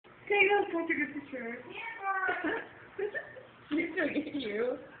Take a picture. You're doing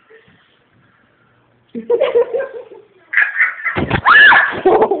you.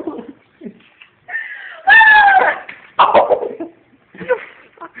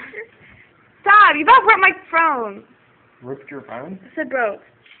 Stop! You about broke my phone. Ripped your phone? I said broke.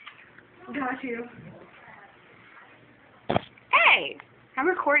 Got you. Hey! I'm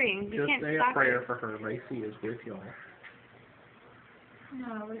recording. You Just can't say a stop prayer it. for her. Lacey is with y'all.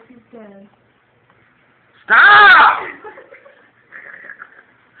 No, Lucy's dead. Stop!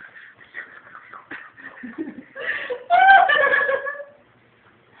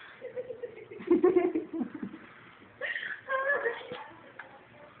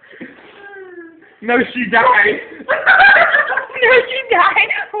 No, she died. No, she died.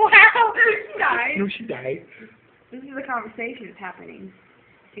 Wow. She died. No, she died. This is a conversation that's happening.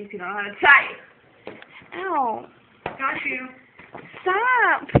 In case you don't know how to type. Ow. Got you.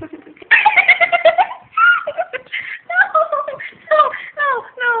 Stop.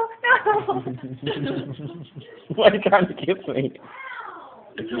 no. Why are you trying to kiss me?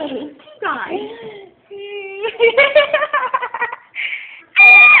 She died.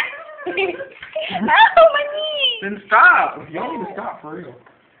 Oh, my knee. Then stop. Y'all need to stop for real.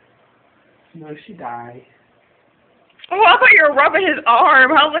 No, she died. Oh, I thought you were rubbing his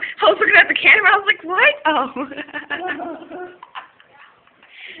arm. I was looking at the camera. I was like, what? Oh.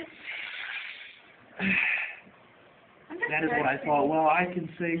 That is what I thought. Well, I can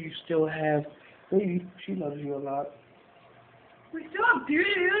say you still have. Baby, she loves you a lot. We still have dudes.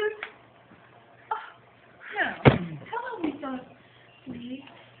 Oh, no. Hello, we still have we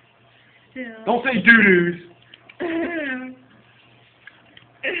still. Don't say doo-doos.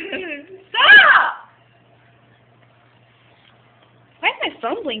 Stop! Why is my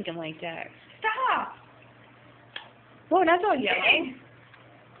phone blinking like that? Stop! Whoa, that's all yellow.